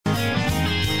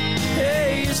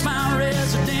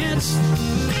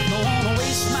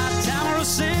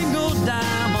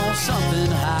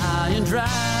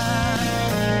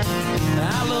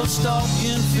love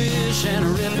stalking fish and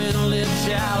ripping lips.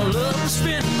 Yeah, I love to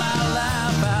spend my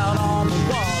life out on the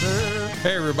water.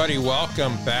 Hey everybody,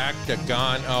 welcome back to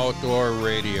Gone Outdoor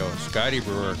Radio. Scotty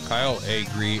Brewer, Kyle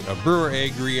Agri of Brewer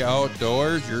Agri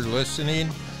Outdoors. You're listening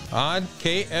on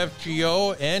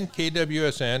KFGO and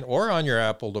KWSN or on your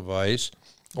Apple device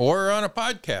or on a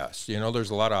podcast. You know, there's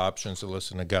a lot of options to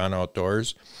listen to Gone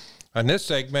Outdoors. On this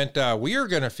segment, we are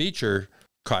going to feature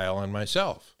Kyle and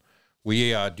myself.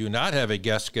 We do not have a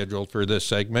guest scheduled for this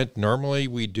segment. Normally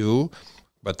we do,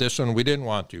 but this one we didn't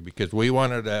want to because we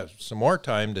wanted to have some more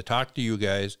time to talk to you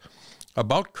guys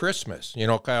about Christmas. You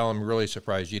know, Kyle, I'm really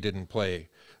surprised you didn't play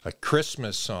a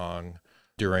Christmas song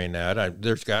during that.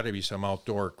 There's got to be some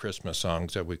outdoor Christmas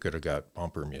songs that we could have got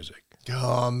bumper music.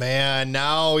 Oh, man,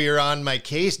 now you're on my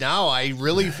case. Now I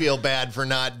really feel bad for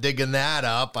not digging that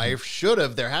up. I should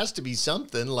have. There has to be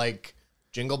something like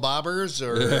Jingle Bobbers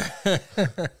or...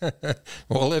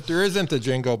 Well, if there isn't a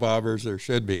Jingle Bobbers, there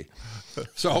should be.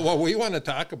 So what we want to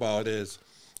talk about is,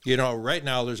 you know, right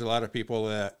now there's a lot of people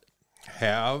that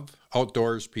have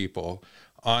outdoors people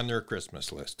on their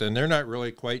Christmas list, and they're not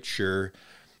really quite sure.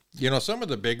 You know, some of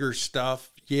the bigger stuff,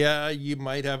 yeah, you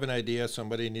might have an idea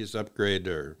somebody needs to upgrade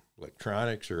their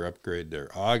electronics or upgrade their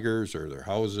augers or their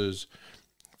houses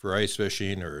for ice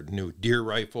fishing or a new deer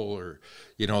rifle, or,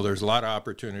 you know, there's a lot of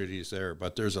opportunities there,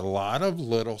 but there's a lot of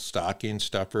little stocking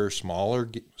stuffer, smaller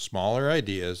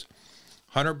ideas,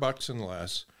 $100 and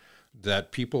less,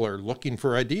 that people are looking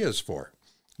for ideas for,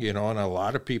 you know, and a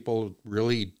lot of people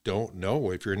really don't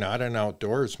know. If you're not an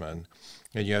outdoorsman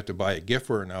and you have to buy a gift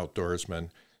for an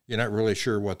outdoorsman, you're not really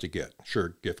sure what to get.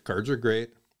 Sure, gift cards are great.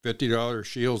 $50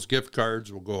 Shields gift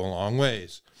cards will go a long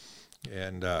ways.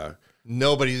 And,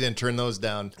 nobody's going to turn those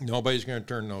down. Nobody's going to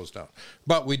turn those down.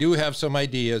 But we do have some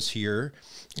ideas here.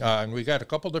 And we got a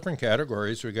couple different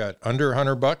categories. We got under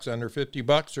 $100, under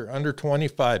 $50, or under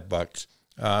 $25.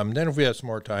 Then if we have some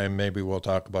more time, maybe we'll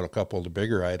talk about a couple of the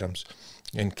bigger items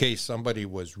in case somebody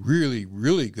was really,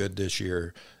 really good this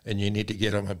year and you need to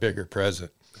get them a bigger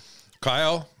present.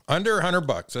 Kyle, under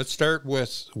 $100. Let's start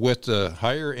with the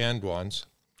higher end ones.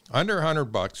 Under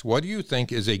 $100, what do you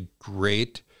think is a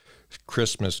great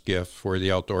Christmas gift for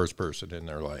the outdoors person in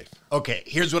their life? Okay,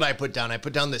 here's what I put down. I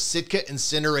put down the Sitka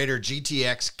Incinerator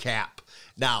GTX cap.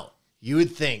 Now, you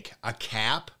would think a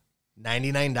cap,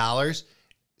 $99.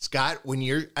 Scott, when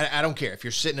you're, I don't care if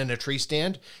you're sitting in a tree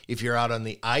stand, if you're out on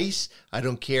the ice, I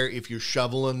don't care if you're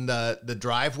shoveling the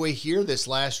driveway here this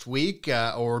last week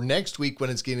or next week when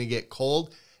it's going to get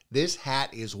cold. This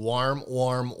hat is warm,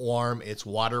 warm, warm. It's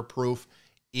waterproof.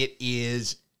 It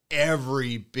is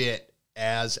every bit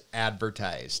as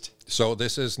advertised. So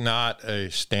this is not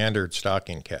a standard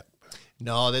stocking cap.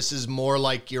 No, this is more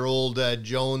like your old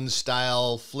Jones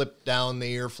style, flip down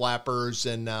the ear flappers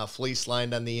and fleece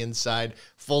lined on the inside,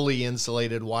 fully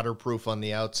insulated, waterproof on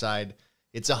the outside.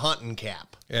 It's a hunting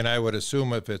cap. And I would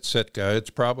assume if it's Sitka, it's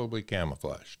probably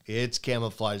camouflaged. It's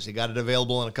camouflaged. They got it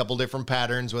available in a couple different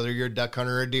patterns, whether you're a duck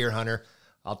hunter or a deer hunter.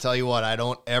 I'll tell you what, I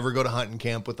don't ever go to hunting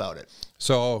camp without it.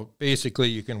 So basically,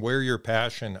 you can wear your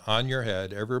passion on your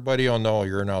head. Everybody will know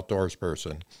you're an outdoors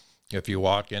person if you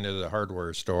walk into the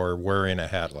hardware store wearing a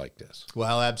hat like this.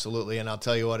 Well, absolutely. And I'll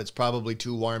tell you what, it's probably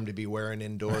too warm to be wearing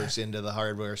indoors into the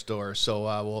hardware store.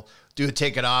 So we'll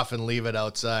take it off and leave it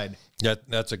outside.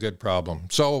 That's a good problem.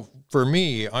 So for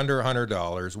me, under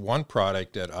 $100, one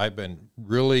product that I've been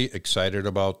really excited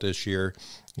about this year,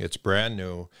 it's brand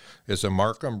new, is a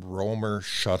Markham Roamer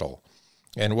shuttle.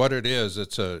 And what it is,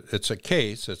 it's a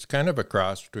case. It's kind of a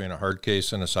cross between a hard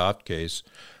case and a soft case,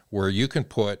 where you can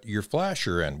put your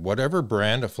flasher in. Whatever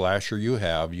brand of flasher you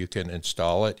have, you can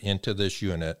install it into this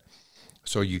unit.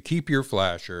 So you keep your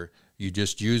flasher, you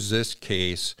just use this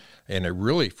case, and it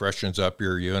really freshens up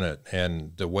your unit.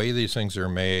 And the way these things are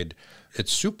made,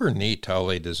 it's super neat how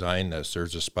they design this.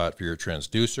 There's a spot for your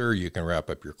transducer. You can wrap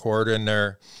up your cord in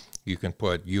there. You can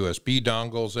put USB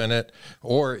dongles in it.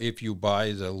 Or if you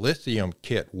buy the lithium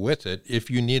kit with it,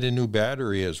 if you need a new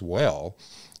battery as well,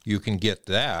 you can get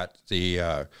that,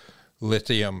 the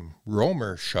lithium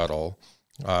Roamer shuttle,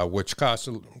 which costs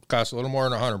a little more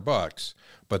than $100,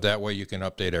 but that way you can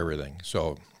update everything.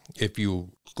 So if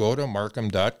you go to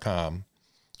Markham.com,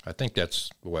 I think that's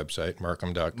the website,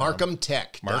 Markham.com.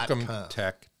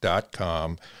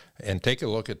 MarkhamTech.com. And take a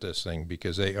look at this thing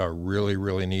because they are really,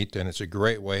 really neat, and it's a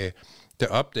great way to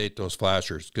update those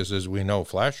flashers because, as we know,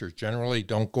 flashers generally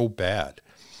don't go bad.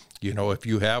 You know, if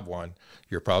you have one,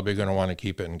 you're probably going to want to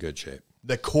keep it in good shape.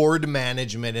 The cord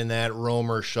management in that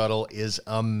Roamer shuttle is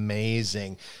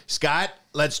amazing. Scott,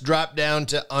 let's drop down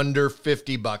to under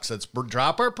 $50. Let's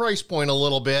drop our price point a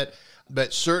little bit.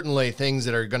 but certainly things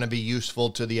that are going to be useful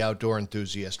to the outdoor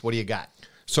enthusiast. What do you got?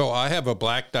 So I have a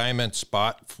Black Diamond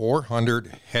Spot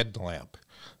 400 headlamp.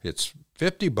 It's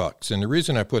 $50. And the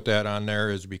reason I put that on there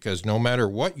is because no matter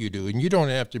what you do, and you don't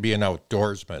have to be an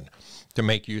outdoorsman to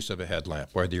make use of a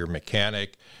headlamp, whether you're a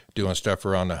mechanic, doing stuff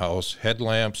around the house,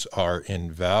 headlamps are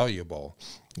invaluable.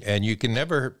 And you can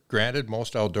never, granted,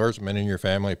 most outdoorsmen in your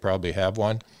family probably have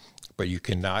one, but you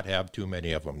cannot have too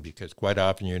many of them because quite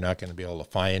often you're not going to be able to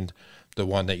find the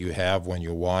one that you have when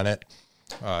you want it.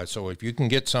 So if you can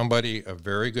get somebody a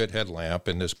very good headlamp,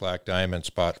 and this Black Diamond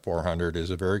Spot 400 is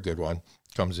a very good one,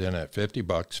 comes in at $50,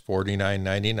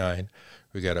 $49.99.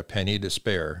 We got a penny to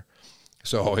spare.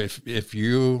 So if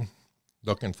you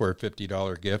looking for a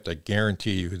 $50 gift, I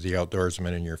guarantee you the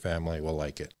outdoorsman in your family will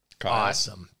like it. Kyle.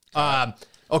 Awesome.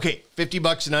 Okay,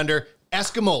 $50 and under.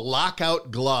 Eskimo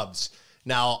lockout gloves.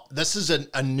 Now, this is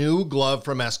a new glove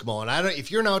from Eskimo, and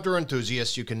if you're an outdoor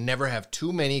enthusiast, you can never have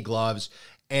too many gloves,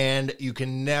 and you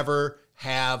can never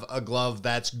have a glove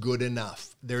that's good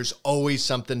enough. There's always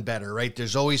something better, right?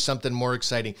 There's always something more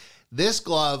exciting. This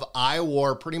glove I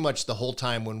wore pretty much the whole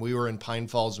time when we were in Pine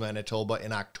Falls, Manitoba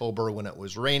in October when it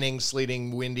was raining,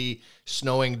 sleeting, windy,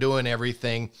 snowing, doing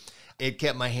everything. It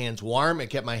kept my hands warm. It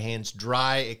kept my hands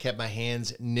dry. It kept my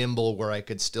hands nimble where I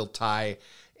could still tie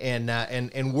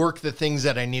and work the things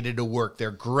that I needed to work.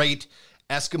 They're great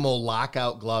Eskimo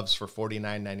lockout gloves for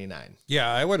 $49.99.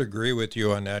 Yeah, I would agree with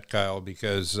you on that, Kyle,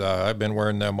 because I've been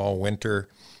wearing them all winter,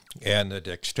 and the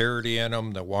dexterity in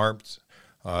them, the warmth,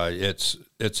 it's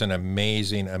an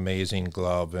amazing, amazing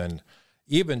glove. And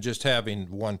even just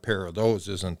having one pair of those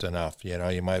isn't enough. You know,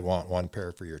 you might want one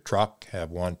pair for your truck,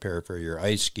 have one pair for your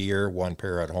ice gear, one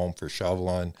pair at home for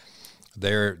shoveling.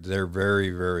 They're very,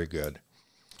 very good.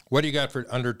 What do you got for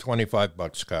under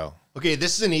 $25, Kyle? Okay,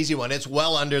 this is an easy one. It's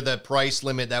well under the price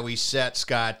limit that we set,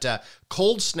 Scott.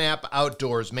 Cold Snap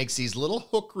Outdoors makes these little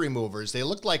hook removers. They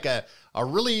look like a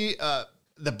really,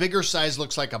 the bigger size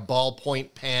looks like a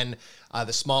ballpoint pen.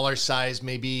 The smaller size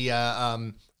maybe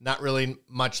not really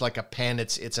much like a pen.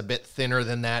 It's a bit thinner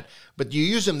than that. But you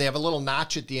use them, they have a little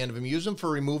notch at the end of them. Use them for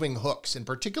removing hooks, and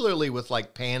particularly with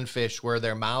like panfish where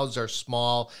their mouths are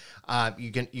small.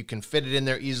 You can fit it in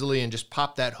there easily and just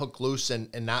pop that hook loose and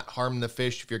not harm the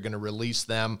fish if you're going to release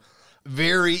them.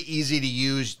 Very easy to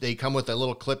use. They come with a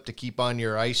little clip to keep on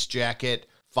your ice jacket.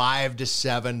 $5 to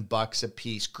 $7 a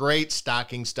piece. Great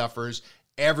stocking stuffers.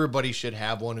 Everybody should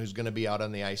have one who's going to be out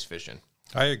on the ice fishing.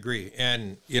 I agree.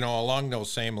 And, you know, along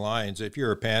those same lines, if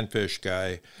you're a panfish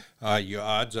guy,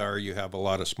 odds are you have a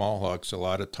lot of small hooks, a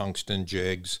lot of tungsten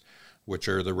jigs, which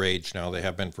are the rage now. They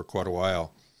have been for quite a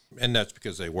while, and that's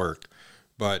because they work.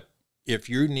 But if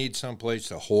you need someplace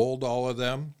to hold all of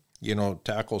them, you know,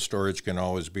 tackle storage can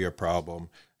always be a problem.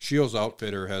 Shields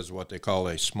Outfitter has what they call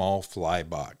a small fly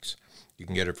box. You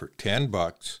can get it for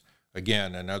 $10.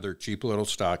 Again, another cheap little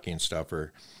stocking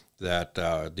stuffer that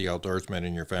the outdoorsmen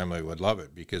in your family would love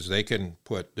it because they can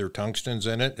put their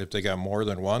tungstens in it. If they got more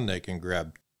than one, they can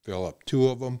fill up 2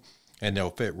 of them, and they'll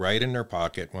fit right in their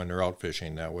pocket when they're out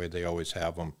fishing. That way they always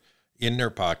have them in their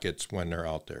pockets when they're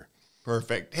out there.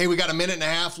 Perfect. Hey, we got a minute and a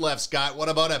half left, Scott. What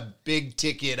about a big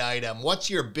ticket item? What's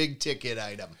your big ticket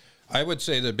item? I would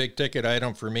say the big ticket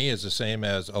item for me is the same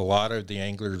as a lot of the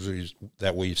anglers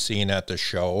that we've seen at the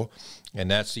show, and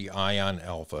that's the Ion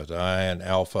Alpha. The Ion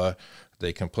Alpha,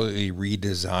 they completely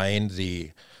redesigned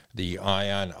the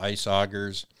Ion ice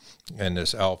augers, and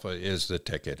this Alpha is the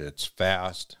ticket. It's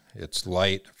fast, it's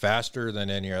light, faster than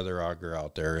any other auger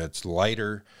out there. It's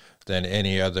lighter than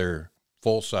any other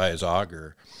full-size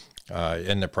auger,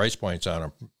 and the price points on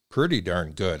them pretty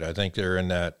darn good. I think they're in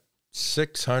that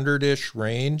 600-ish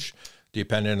range,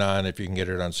 depending on if you can get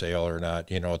it on sale or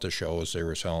not. You know, at the shows, they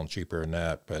were selling cheaper than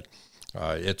that, but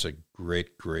it's a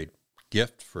great, great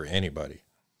gift for anybody.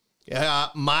 Yeah,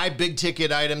 my big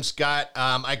ticket item, Scott,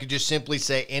 I could just simply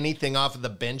say anything off of the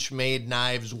Benchmade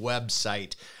Knives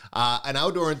website. An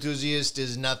outdoor enthusiast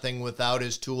is nothing without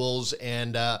his tools,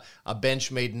 and a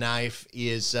Benchmade knife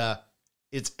is,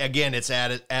 it's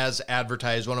as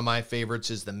advertised. One of my favorites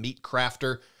is the Meat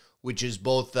Crafter, which is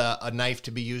both a knife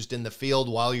to be used in the field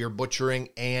while you're butchering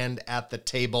and at the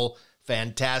table.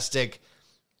 Fantastic.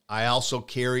 I also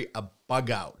carry a Bug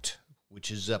Out,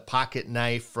 which is a pocket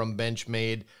knife from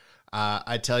Benchmade.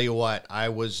 I tell you what, I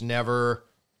was never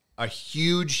a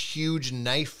huge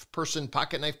knife person,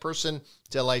 pocket knife person,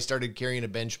 till I started carrying a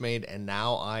Benchmade, and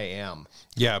now I am.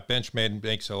 Yeah, Benchmade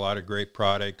makes a lot of great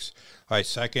products. I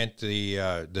second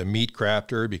the Meat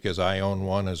Crafter because I own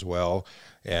one as well,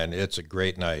 and it's a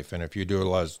great knife. And if you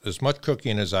do as much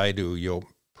cooking as I do, you'll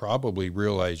probably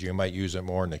realize you might use it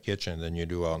more in the kitchen than you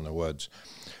do out in the woods.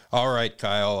 All right,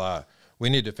 Kyle, we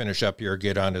need to finish up here,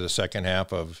 get on to the second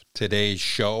half of today's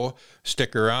show.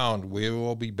 Stick around. We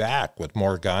will be back with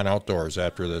more Gone Outdoors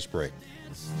after this break.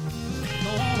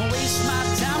 Don't wanna waste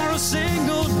my time or a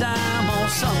single dime on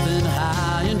something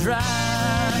high and dry.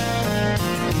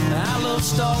 I love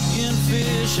stalking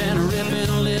fish and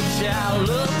ripping lips. Yeah, I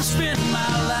love to spend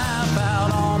my life out